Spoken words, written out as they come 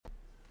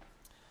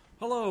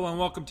Hello and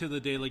welcome to the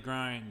Daily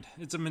Grind.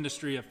 It's a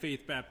ministry of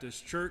Faith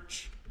Baptist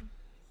Church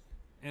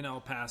in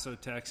El Paso,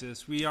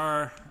 Texas. We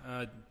are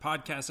a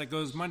podcast that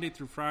goes Monday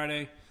through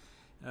Friday,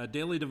 a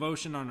daily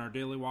devotion on our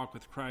daily walk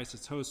with Christ.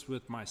 It's hosted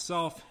with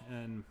myself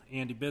and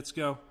Andy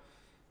Bitsko.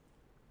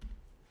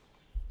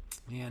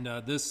 And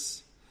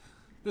this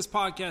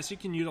podcast, you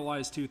can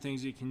utilize two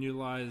things. You can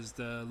utilize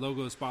the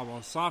Logos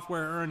Bible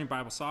software or any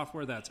Bible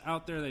software that's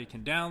out there that you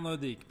can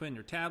download, that you can put in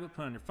your tablet,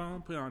 put on your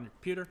phone, put it on your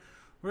computer,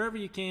 wherever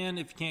you can.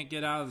 If you can't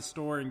get out of the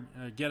store and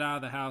get out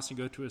of the house and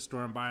go to a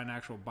store and buy an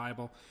actual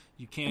Bible,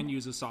 you can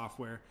use a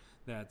software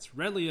that's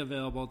readily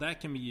available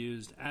that can be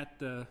used at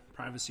the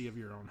privacy of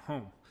your own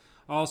home.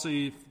 Also,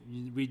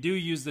 we do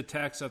use the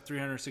text of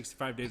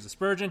 365 Days of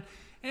Spurgeon,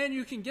 and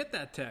you can get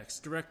that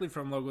text directly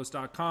from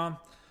logos.com.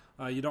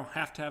 You don't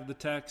have to have the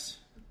text.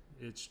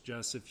 It's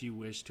just if you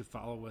wish to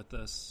follow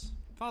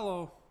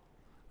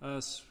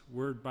us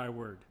word by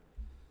word,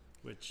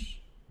 which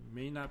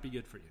may not be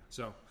good for you.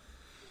 So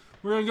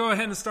we're going to go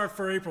ahead and start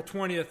for April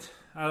 20th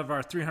out of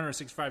our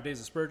 365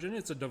 Days of Spurgeon.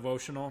 It's a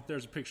devotional.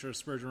 There's a picture of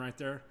Spurgeon right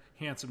there.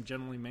 Handsome,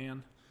 gently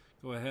man.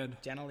 Go ahead.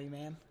 Gently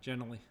man?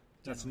 Gently.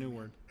 That's a new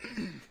word.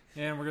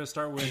 And we're going to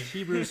start with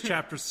Hebrews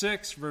chapter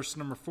 6, verse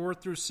number 4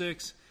 through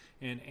 6.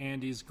 And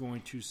Andy's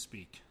going to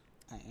speak.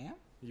 I am?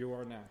 You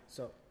are now.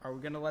 So are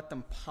we going to let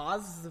them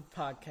pause the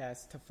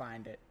podcast to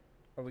find it?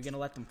 Or are we going to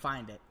let them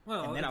find it?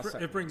 Well,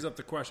 it brings up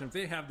the question. If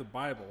they have the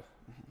Bible,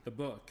 the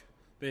book,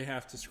 they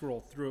have to scroll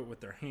through it with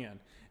their hand.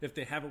 If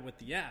they have it with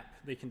the app,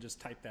 they can just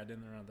type that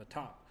in there on the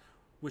top.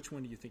 Which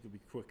one do you think would be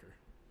quicker?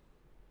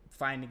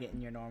 Finding it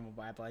in your normal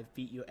Bible. I've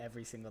beat you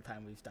every single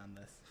time we've done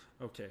this.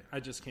 Okay, I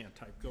just can't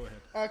type. Go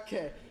ahead.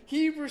 Okay,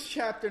 Hebrews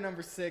chapter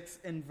number 6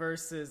 and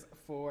verses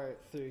 4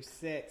 through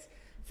 6.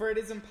 For it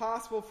is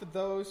impossible for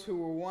those who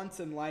were once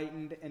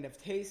enlightened and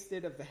have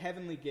tasted of the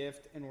heavenly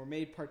gift and were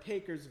made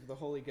partakers of the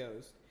Holy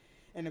Ghost,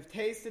 and have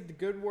tasted the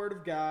good word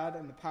of God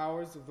and the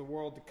powers of the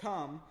world to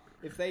come,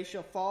 if they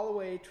shall fall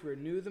away, to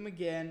renew them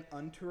again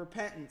unto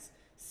repentance,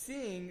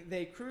 seeing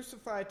they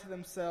crucify to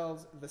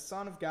themselves the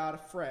Son of God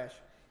afresh,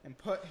 and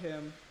put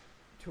him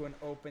to an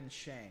open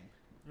shame.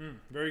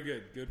 Very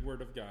good. Good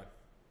word of God.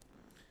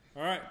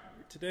 All right,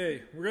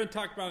 today we're going to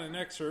talk about an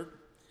excerpt.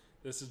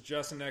 This is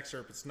just an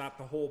excerpt. It's not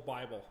the whole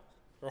Bible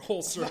or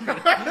whole sermon.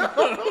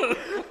 Bible.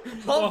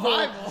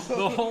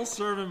 The whole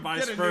sermon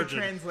by Spurgeon. Get a new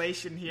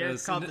translation here. Yes.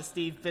 It's called the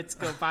Steve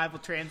Bitsko Bible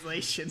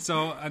Translation.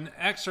 So an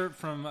excerpt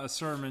from a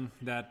sermon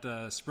that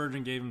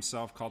Spurgeon gave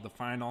himself called The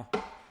Final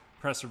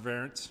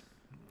Perseverance.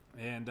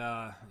 And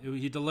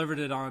he delivered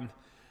it on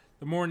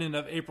the morning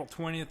of April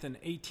 20th in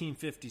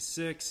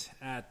 1856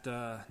 at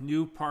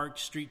New Park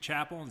Street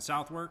Chapel in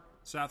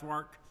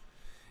Southwark.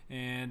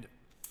 And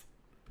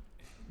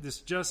this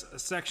is just a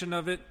section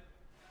of it.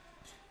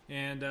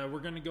 And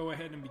we're going to go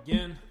ahead and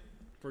begin.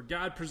 For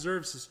God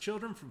preserves his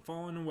children from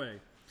falling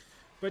away,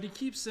 but he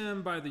keeps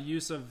them by the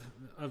use of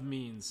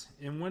means.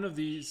 And one of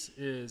these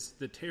is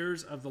the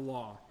terrors of the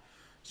law,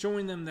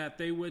 showing them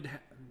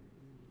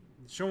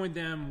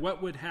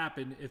what would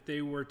happen if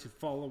they were to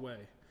fall away.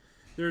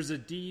 There's a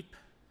deep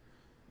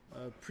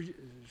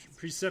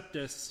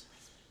precipice.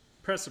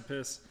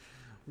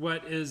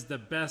 What is the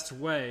best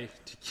way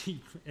to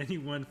keep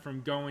anyone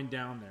from going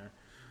down there?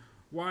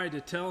 Why, to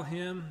tell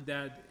him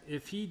that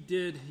if he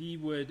did, he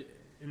would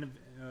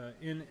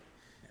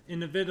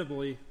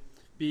inevitably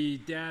be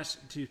dashed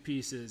to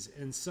pieces.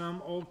 In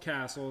some old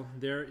castle,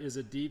 there is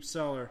a deep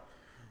cellar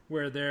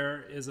where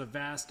there is a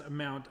vast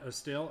amount of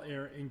stale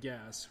air and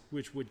gas,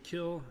 which would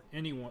kill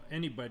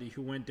anybody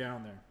who went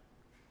down there.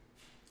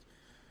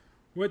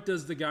 What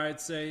does the guide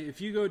say?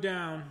 If you go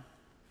down,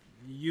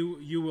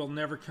 you will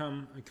never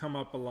come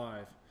up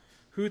alive.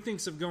 Who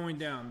thinks of going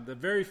down? The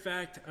very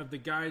fact of the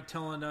guide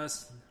telling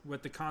us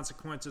what the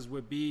consequences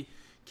would be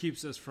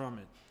keeps us from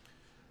it.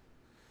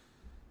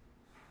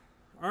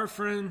 Our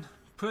friend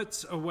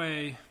puts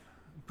away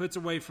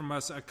from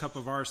us a cup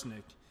of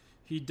arsenic.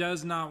 He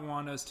does not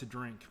want us to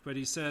drink, but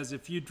he says,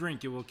 if you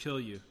drink, it will kill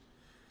you.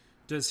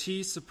 Does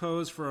he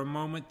suppose for a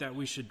moment that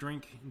we should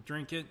drink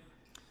it?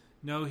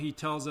 No, he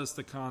tells us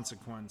the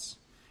consequence,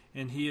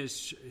 and he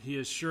is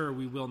sure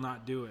we will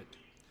not do it.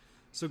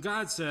 So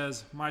God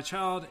says, my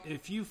child,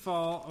 if you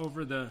fall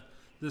over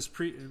this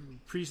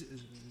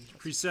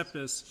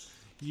precipice,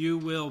 you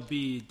will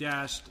be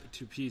dashed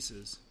to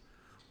pieces.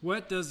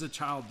 What does the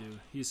child do?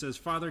 He says,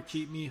 Father,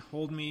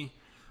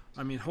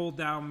 hold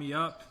down me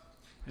up,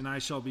 and I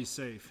shall be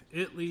safe.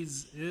 It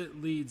leads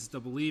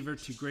the believer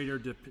to greater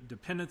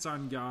dependence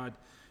on God,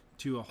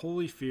 to a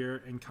holy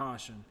fear and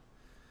caution.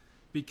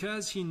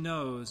 Because he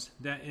knows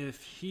that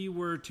if he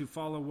were to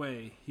fall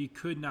away, he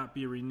could not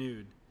be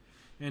renewed.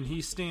 And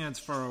he stands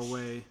far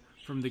away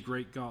from the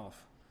great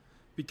gulf.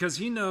 Because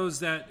he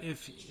knows that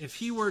if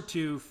he were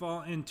to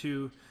fall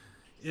into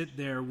it,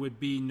 there would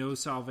be no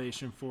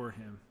salvation for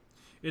him.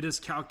 It is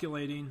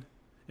calculated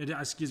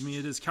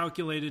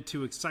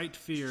to excite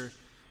fear,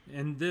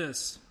 and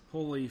this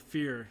holy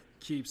fear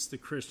keeps the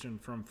Christian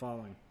from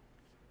falling.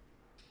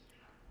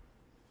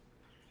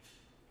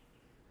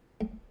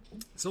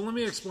 So let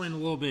me explain a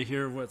little bit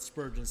here what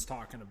Spurgeon's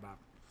talking about.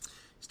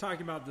 He's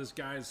talking about this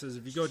guy that says,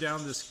 if you go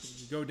down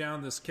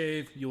this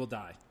cave, you will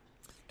die.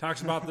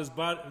 Talks about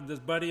this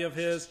buddy of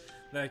his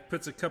that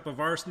puts a cup of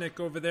arsenic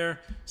over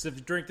there. So if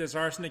you drink this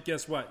arsenic,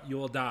 guess what? You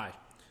will die.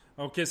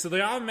 Okay, so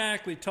they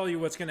automatically tell you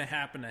what's going to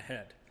happen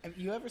ahead. Have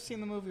you ever seen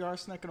the movie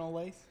Arsenic and Old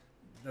Lace?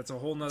 That's a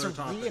whole nother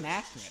topic. It's a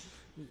reenactment.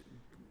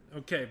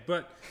 Okay,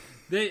 but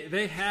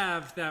they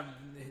have that.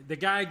 The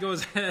guy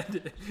goes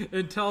ahead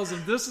and tells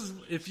them,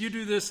 if you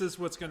do this is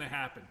what's going to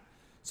happen.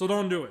 So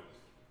don't do it.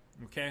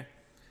 Okay?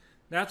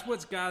 That's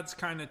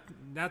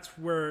that's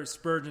where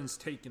Spurgeon's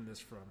taking this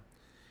from.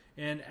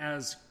 And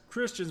as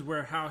Christians,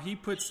 how he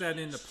puts that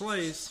into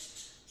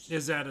place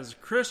is that as a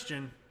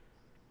Christian,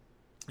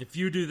 if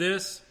you do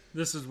this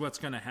is what's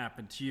going to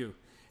happen to you.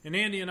 And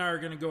Andy and I are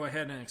going to go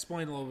ahead and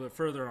explain a little bit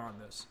further on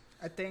this.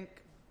 I think,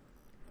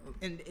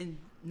 in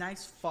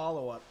nice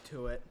follow-up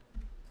to it,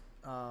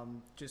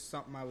 just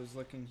something I was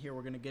looking here.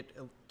 We're going to get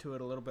to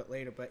it a little bit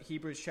later, but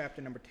Hebrews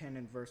chapter number 10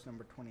 and verse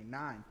number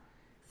 29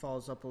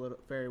 follows up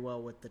very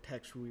well with the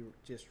text we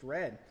just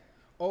read.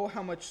 Oh,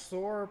 how much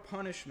sorer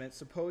punishment,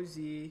 suppose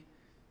ye,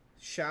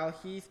 shall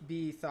he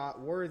be thought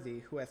worthy,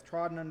 who hath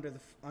trodden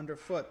under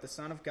foot the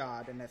Son of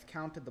God, and hath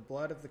counted the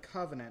blood of the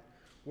covenant,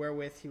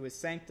 wherewith he was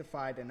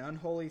sanctified an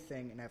unholy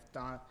thing,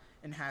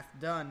 and hath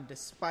done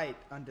despite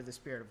unto the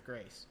Spirit of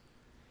grace.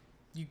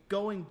 You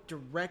going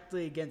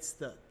directly against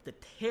the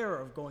terror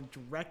of going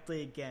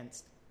directly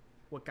against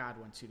what God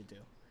wants you to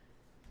do.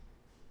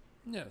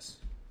 Yes.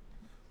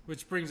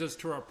 Which brings us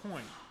to our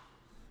point,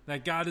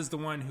 that God is the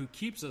one who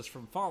keeps us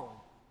from falling.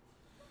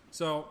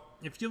 So,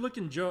 if you look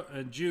in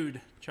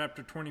Jude,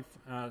 chapter 20,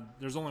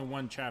 there's only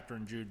one chapter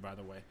in Jude, by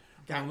the way.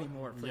 Got any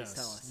more? Please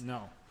tell us.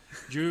 No.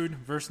 Jude,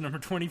 verse number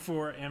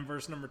 24 and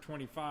verse number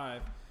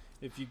 25.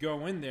 If you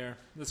go in there,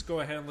 let's go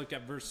ahead and look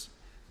at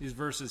these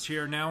verses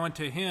here. Now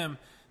unto him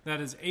that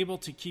is able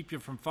to keep you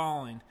from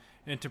falling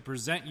and to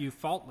present you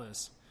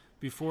faultless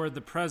before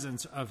the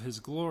presence of his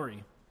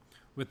glory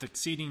with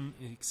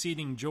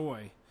exceeding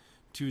joy,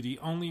 to the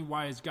only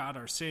wise God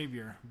our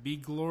Savior, be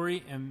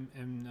glory and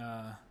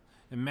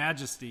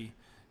majesty,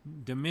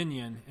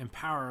 dominion, and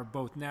power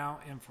both now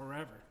and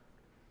forever.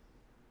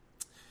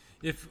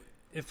 If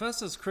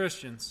us as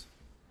Christians,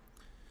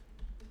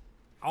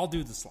 I'll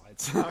do the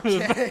slides.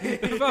 Okay.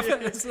 if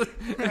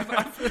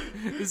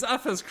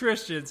us as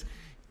Christians,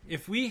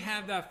 if we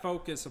have that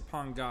focus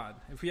upon God,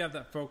 if we have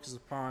that focus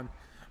upon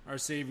our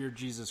Savior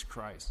Jesus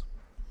Christ,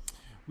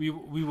 we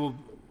will.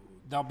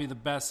 That'll be the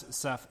best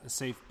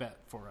safe bet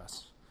for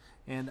us.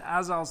 And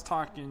as I was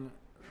talking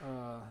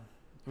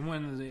in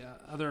one of the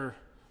other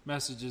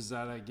messages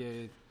that I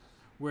gave,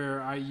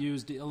 where I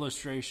used the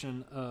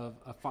illustration of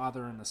a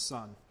father and a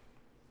son.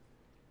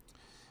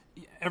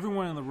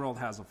 Everyone in the world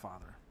has a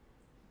father,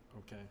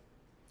 okay?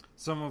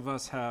 Some of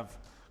us have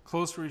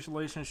close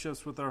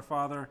relationships with our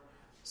father,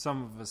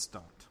 some of us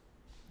don't,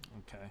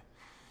 okay?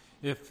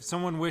 If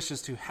someone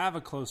wishes to have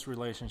a close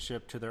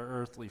relationship to their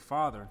earthly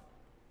father,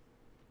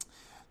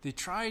 they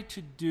try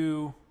to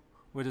do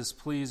what is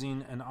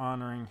pleasing and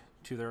honoring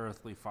to their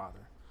earthly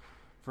father.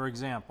 For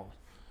example,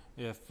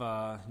 if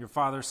your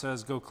father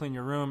says, go clean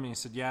your room, and you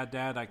said, yeah,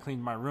 Dad, I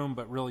cleaned my room,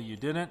 but really you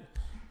didn't,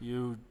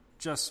 you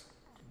just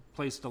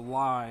placed a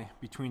lie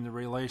between the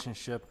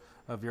relationship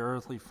of your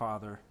earthly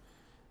father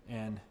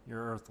and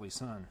your earthly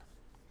son.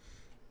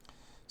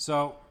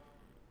 So,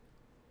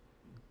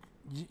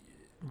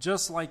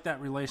 just like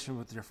that relation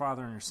with your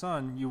father and your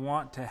son, you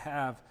want to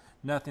have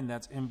nothing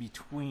that's in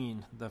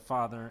between the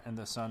father and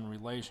the son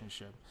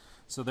relationship.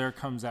 So there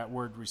comes that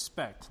word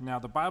respect. Now,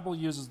 the Bible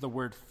uses the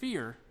word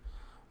fear,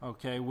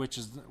 okay, which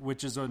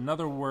is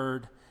another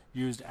word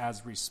used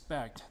as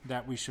respect,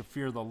 that we should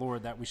fear the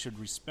Lord, that we should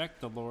respect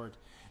the Lord,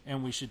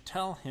 and we should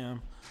tell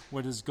him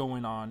what is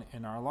going on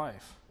in our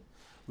life.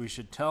 We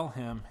should tell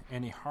him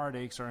any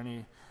heartaches or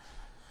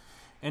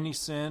any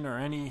sin or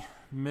any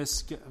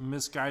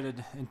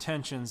misguided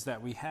intentions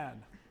that we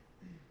had.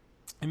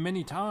 And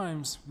many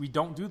times we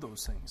don't do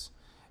those things.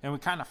 And we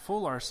kind of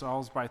fool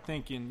ourselves by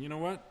thinking, you know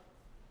what?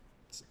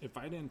 If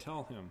I didn't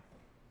tell him,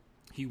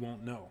 he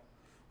won't know.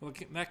 Well,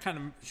 that kind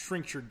of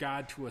shrinks your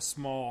God to a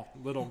small,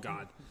 little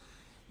God.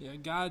 Yeah,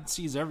 God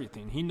sees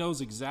everything. He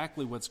knows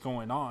exactly what's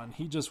going on.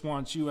 He just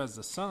wants you as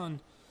the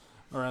son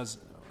or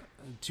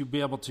to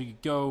be able to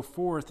go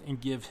forth and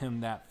give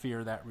him that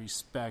fear, that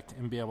respect,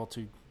 and be able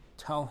to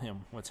tell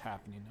him what's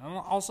happening. And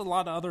also a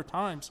lot of other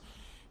times,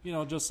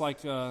 just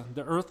like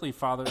the earthly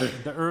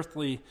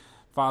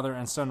father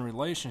and son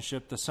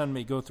relationship, the son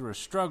may go through a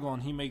struggle,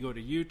 and he may go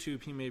to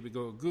YouTube, he may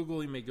go to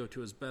Google, he may go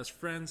to his best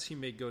friends, he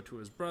may go to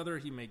his brother,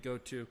 he may go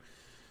to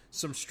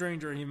some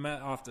stranger he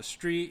met off the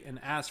street and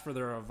ask for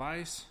their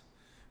advice,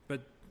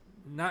 but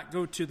not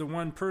go to the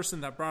one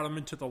person that brought him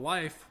into the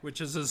life,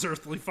 which is his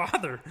earthly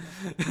father.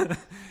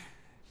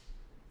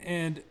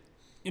 And,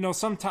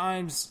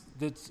 sometimes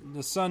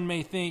the son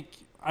may think,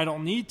 I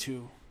don't need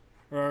to,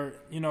 or,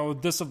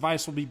 this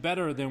advice will be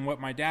better than what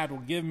my dad will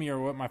give me or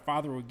what my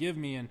father will give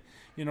me. And,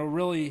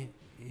 really,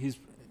 he's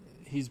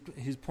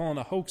pulling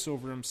a hoax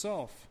over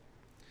himself.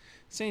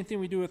 Same thing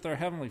we do with our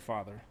Heavenly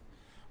Father.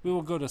 We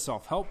will go to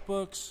self-help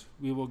books.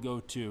 We will go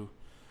to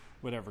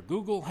whatever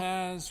Google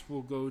has.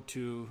 We'll go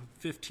to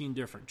 15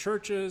 different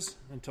churches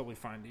until we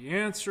find the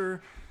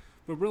answer.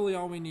 But really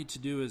all we need to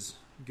do is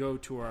go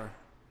to our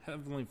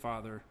Heavenly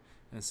Father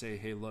and say,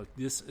 hey, look,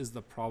 this is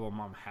the problem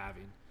I'm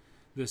having.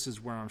 This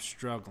is where I'm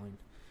struggling.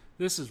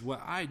 This is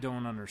what I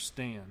don't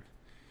understand.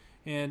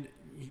 And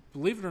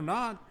believe it or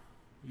not,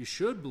 you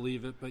should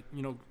believe it, but,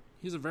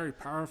 He's a very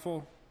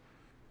powerful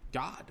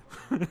God.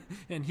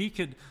 And He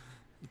could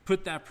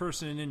put that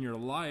person in your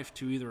life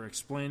to either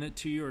explain it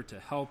to you or to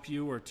help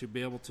you or to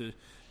be able to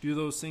do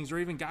those things. Or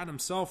even God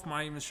Himself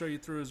might even show you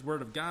through His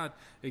Word of God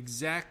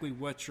exactly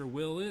what your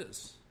will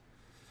is.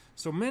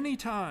 So many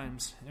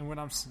times, and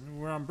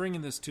where I'm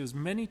bringing this to is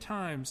many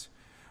times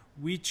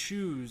we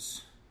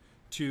choose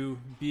to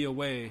be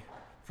away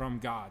from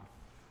God.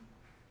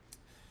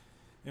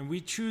 And we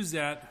choose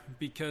that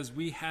because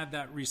we have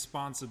that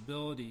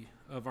responsibility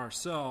of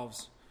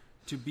ourselves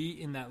to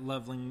be in that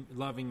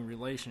loving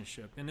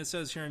relationship. And it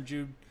says here in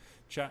Jude,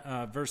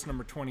 verse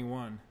number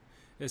 21,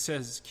 it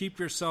says, keep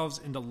yourselves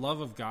in the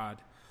love of God,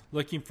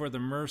 looking for the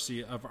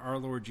mercy of our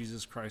Lord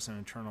Jesus Christ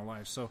and eternal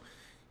life. So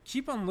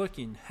keep on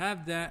looking.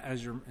 Have that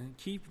as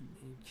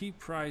keep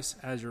Christ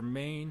as your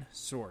main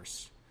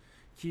source.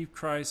 Keep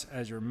Christ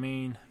as your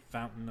main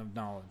fountain of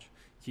knowledge.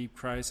 Keep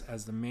Christ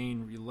as the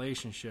main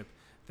relationship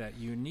that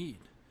you need.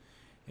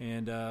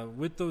 And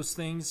with those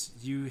things,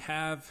 you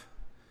have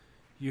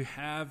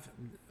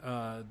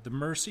the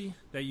mercy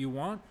that you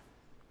want,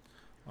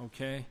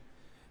 okay,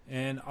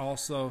 and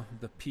also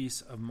the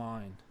peace of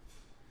mind.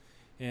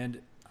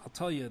 And I'll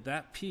tell you,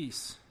 that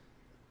peace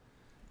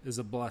is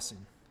a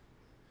blessing.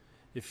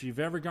 If you've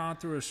ever gone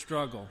through a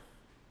struggle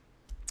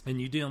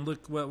and you didn't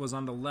look what was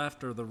on the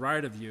left or the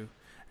right of you,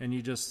 and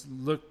you just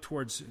looked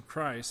towards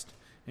Christ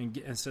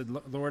and said,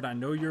 Lord, I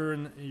know you're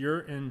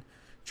in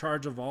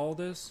charge of all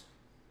this.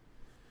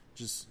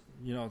 Just,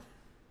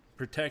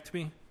 protect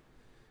me.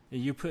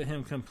 And you put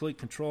Him complete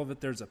control of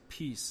it, there's a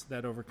peace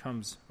that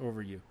overcomes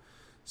over you.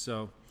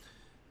 So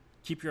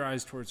keep your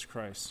eyes towards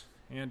Christ.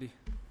 Andy?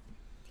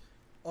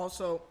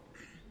 Also,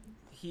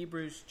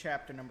 Hebrews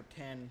chapter number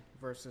 10,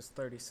 verses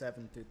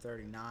 37 through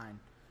 39,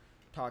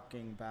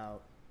 talking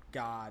about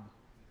God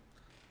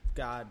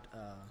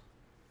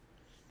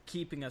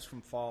keeping us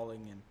from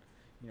falling, and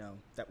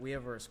that we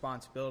have a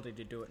responsibility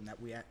to do it, and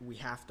that we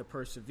have to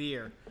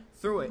persevere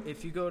through it.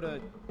 If you go to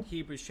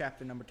Hebrews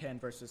chapter number 10,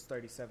 verses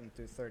 37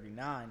 through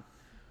 39,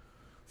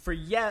 for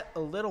yet a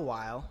little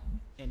while,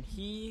 and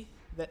He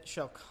that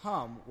shall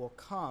come will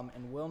come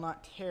and will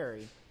not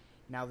tarry.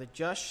 Now the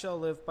just shall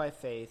live by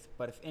faith,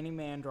 but if any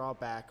man draw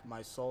back,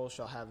 my soul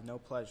shall have no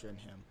pleasure in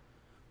him.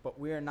 But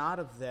we are not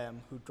of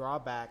them who draw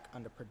back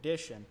unto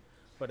perdition,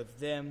 but of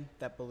them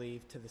that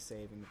believe to the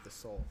saving of the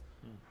soul.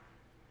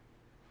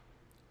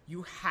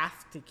 You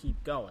have to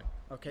keep going,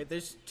 okay?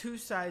 There's two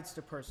sides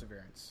to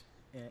perseverance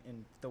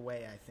in the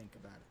way I think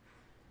about it.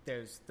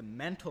 There's the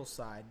mental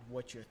side,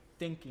 what you're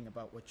thinking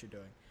about what you're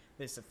doing.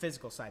 There's the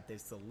physical side,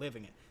 there's the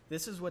living it.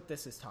 This is what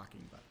this is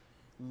talking about.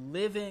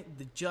 Living,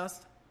 the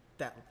just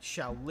that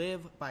shall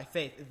live by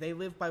faith. They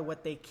live by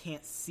what they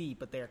can't see,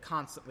 but they are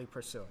constantly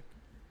pursuing.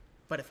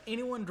 But if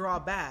anyone draw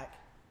back,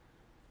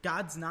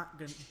 God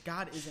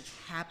isn't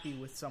happy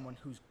with someone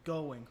who's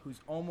going,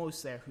 who's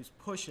almost there, who's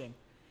pushing,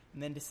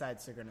 and then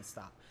decides they're going to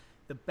stop.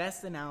 The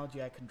best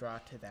analogy I can draw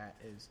to that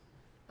is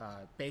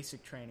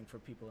basic training for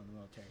people in the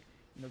military.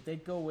 They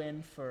go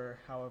in for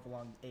however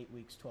long, 8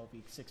 weeks, 12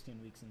 weeks, 16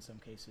 weeks in some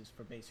cases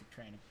for basic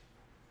training.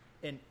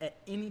 And at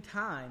any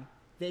time,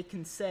 they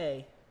can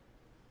say,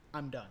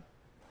 I'm done.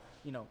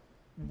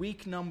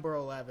 Week number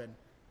 11,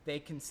 they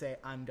can say,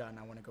 I'm done,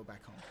 I want to go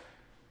back home.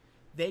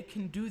 They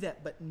can do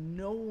that, but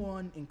no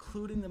one,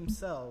 including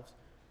themselves,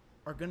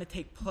 are going to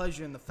take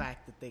pleasure in the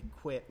fact that they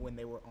quit when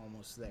they were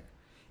almost there.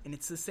 And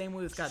it's the same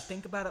way with God.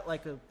 Think about it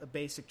like a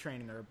basic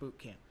training or a boot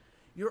camp.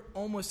 You're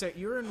almost there.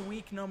 You're in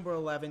week number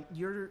 11.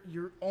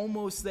 You're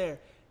almost there.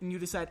 And you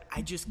decide,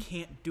 I just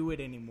can't do it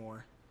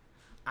anymore.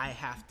 I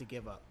have to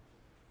give up.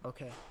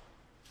 Okay?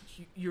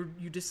 You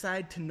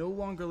decide to no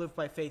longer live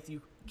by faith.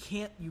 You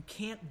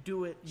can't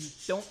do it. You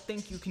don't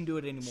think you can do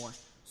it anymore.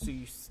 So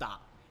you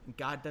stop. And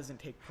God doesn't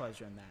take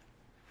pleasure in that.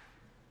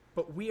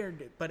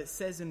 But it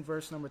says in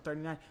verse number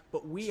 39,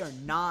 but we are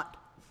not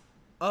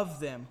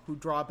of them who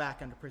draw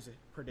back unto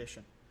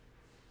perdition.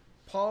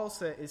 Paul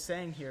is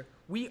saying here,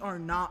 we are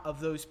not of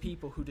those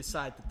people who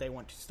decide that they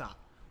want to stop.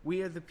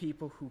 We are the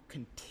people who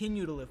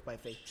continue to live by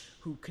faith,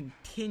 who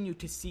continue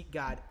to seek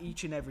God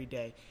each and every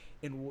day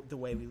in the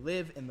way we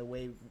live, in the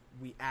way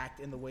we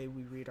act, in the way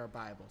we read our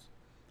Bibles.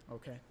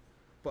 Okay?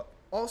 But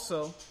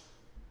also,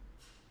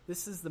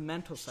 this is the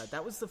mental side.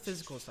 That was the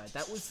physical side.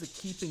 That was the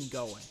keeping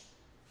going.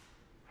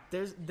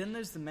 Then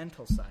there's the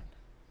mental side.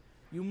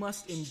 You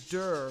must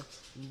endure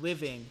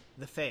living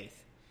the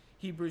faith.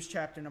 Hebrews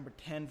chapter number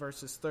 10,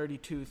 verses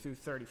 32 through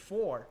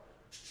 34.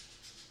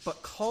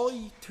 But call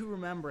ye to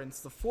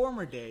remembrance the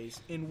former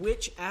days, in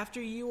which after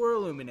ye were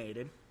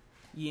illuminated,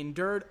 ye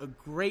endured a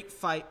great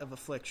fight of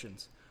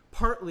afflictions,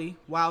 partly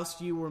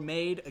whilst you were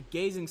made a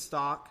gazing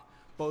stock,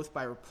 both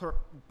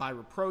by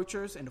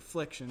reproachers and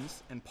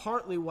afflictions, and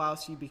partly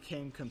whilst ye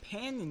became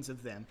companions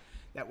of them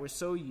that were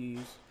so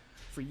used.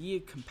 For ye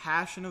had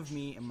compassion of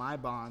me and my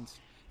bonds,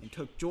 and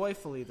took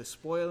joyfully the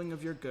spoiling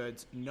of your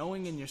goods,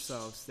 knowing in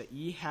yourselves that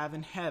ye have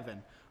in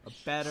heaven a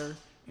better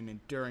and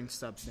enduring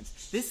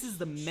substance. This is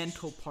the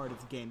mental part of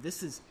the game.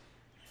 This is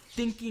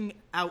outthinking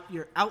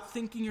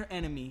your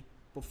enemy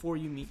before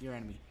you meet your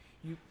enemy.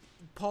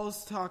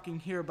 Paul's talking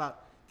here about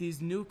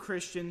these new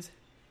Christians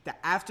that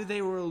after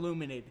they were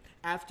illuminated,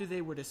 after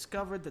they were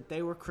discovered that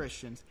they were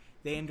Christians,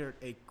 they endured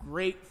a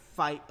great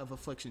fight of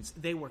afflictions.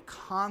 They were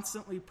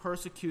constantly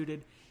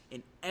persecuted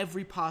in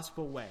every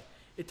possible way.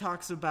 It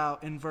talks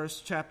about in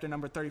chapter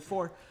number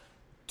 34,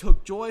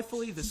 took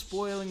joyfully the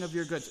spoiling of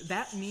your goods.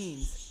 That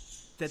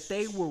means that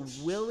they were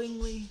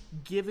willingly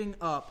giving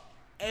up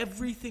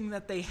everything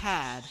that they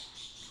had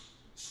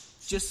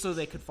just so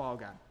they could follow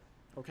God.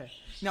 Okay.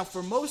 Now,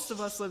 for most of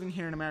us living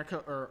here in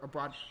America or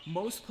abroad,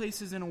 most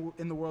places in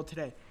the world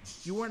today,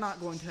 you are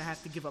not going to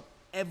have to give up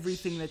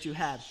everything that you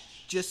have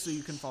just so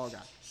you can follow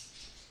God.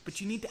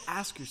 But you need to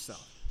ask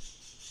yourself,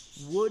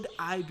 would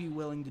I be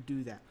willing to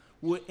do that?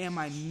 Am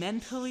I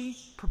mentally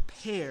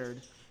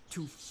prepared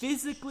to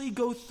physically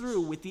go through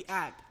with the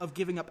act of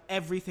giving up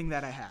everything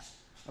that I have?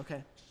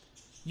 Okay.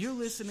 You're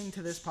listening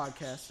to this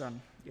podcast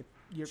on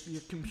your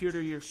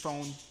computer, your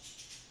phone,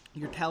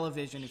 your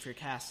television, if you're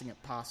casting it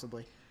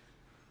possibly.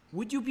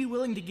 Would you be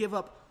willing to give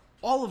up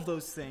all of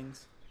those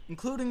things,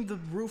 including the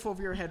roof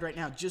over your head right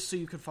now, just so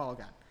you could follow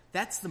God?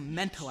 That's the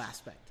mental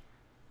aspect.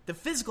 The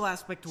physical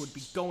aspect would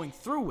be going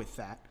through with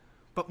that,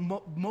 but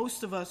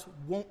most of us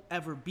won't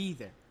ever be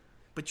there.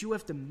 But you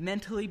have to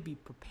mentally be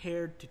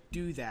prepared to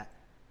do that.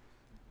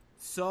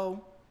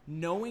 So,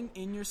 knowing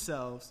in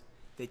yourselves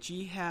that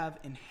ye have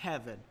in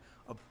heaven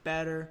a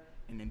better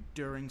and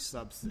enduring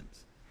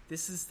substance.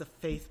 This is the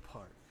faith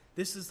part.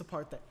 This is the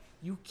part that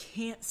you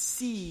can't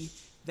see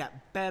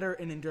that better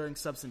and enduring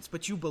substance,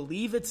 but you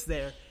believe it's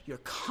there. You're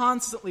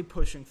constantly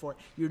pushing for it.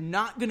 You're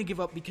not going to give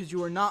up because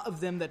you are not of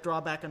them that draw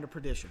back under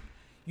perdition.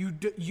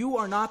 You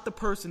are not the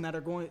person that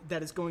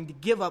is going to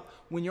give up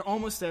when you're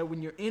almost there,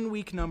 when you're in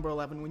week number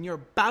 11, when you're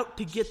about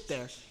to get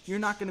there. You're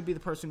not going to be the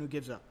person who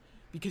gives up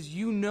because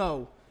you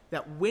know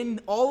that when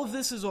all of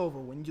this is over,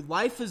 when your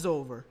life is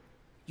over,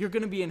 you're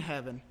going to be in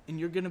heaven and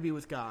you're going to be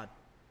with God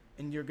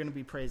and you're going to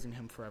be praising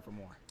Him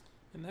forevermore.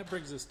 And that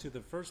brings us to the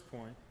first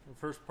point, the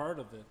first part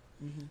of it,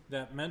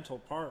 that mental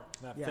part,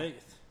 that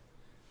faith.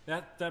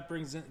 That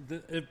brings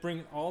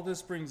in all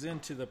this brings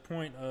into the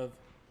point of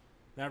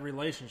that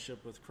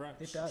relationship with Christ.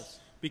 It does.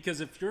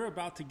 Because if you're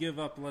about to give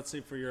up, let's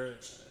say for your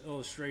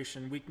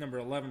illustration, week number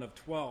 11 of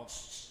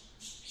 12,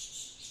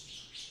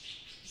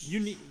 you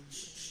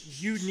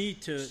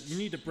need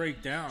to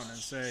break down and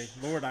say,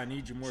 Lord, I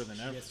need you more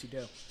than ever. Yes, you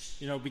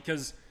do.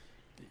 Because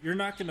you're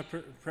not going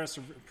to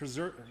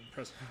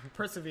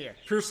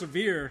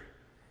persevere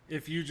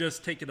if you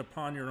just take it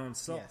upon your own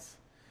self.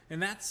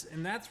 Yes.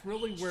 And that's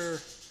really where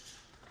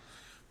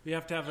we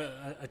have to have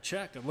a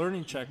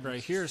learning check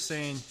right here,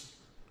 saying,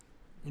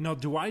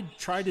 do I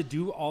try to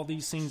do all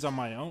these things on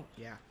my own?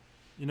 Yeah.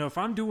 If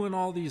I'm doing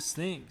all these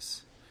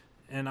things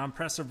and I'm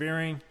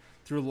persevering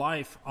through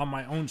life on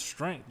my own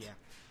strength,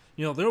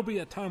 there'll be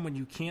a time when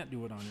you can't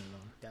do it on your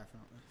own.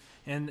 Definitely.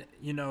 And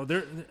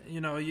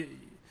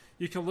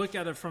you can look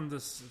at it from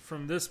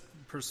this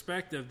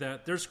perspective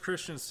that there's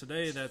Christians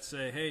today that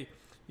say, hey,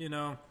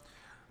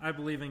 I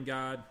believe in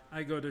God.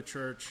 I go to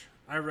church.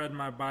 I read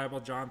my Bible,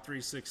 John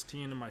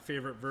 3:16, and my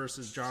favorite verse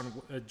is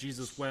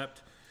Jesus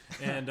wept.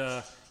 And,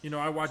 I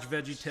watched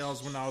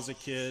VeggieTales when I was a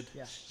kid.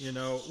 Yeah.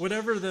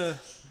 Whatever the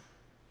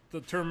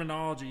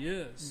terminology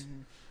is.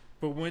 Mm-hmm.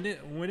 But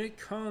when it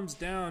comes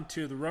down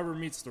to the rubber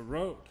meets the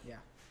road,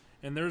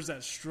 and there's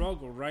that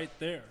struggle right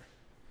there,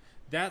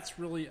 that's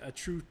really a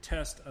true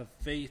test of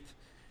faith,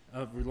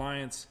 of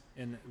reliance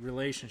and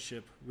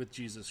relationship with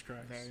Jesus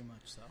Christ. Very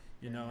much so.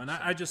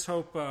 I just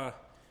hope,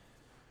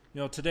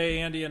 today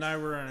Andy and I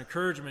were an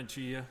encouragement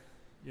to you.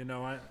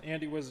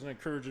 Andy was an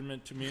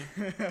encouragement to me.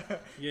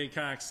 You get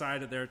kind of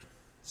excited there.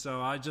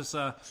 So I just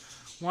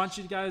want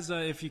you guys,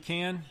 if you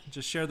can,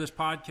 just share this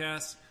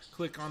podcast.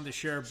 Click on the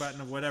share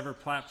button of whatever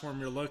platform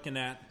you're looking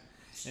at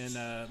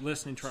and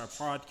listening to our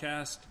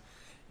podcast.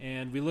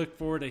 And we look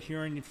forward to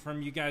hearing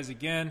from you guys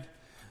again.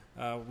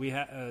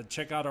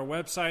 Check out our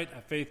website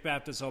at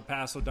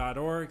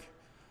faithbaptistelpaso.org.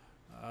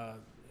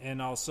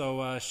 And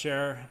also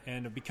share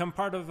and become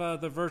part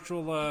of the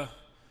virtual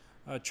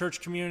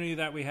church community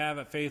that we have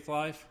at Faith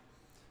Life.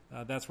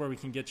 That's where we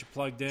can get you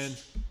plugged in.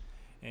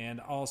 And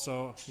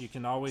also, you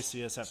can always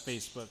see us at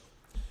Facebook.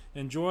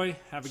 Enjoy.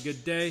 Have a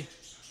good day.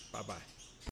 Bye-bye.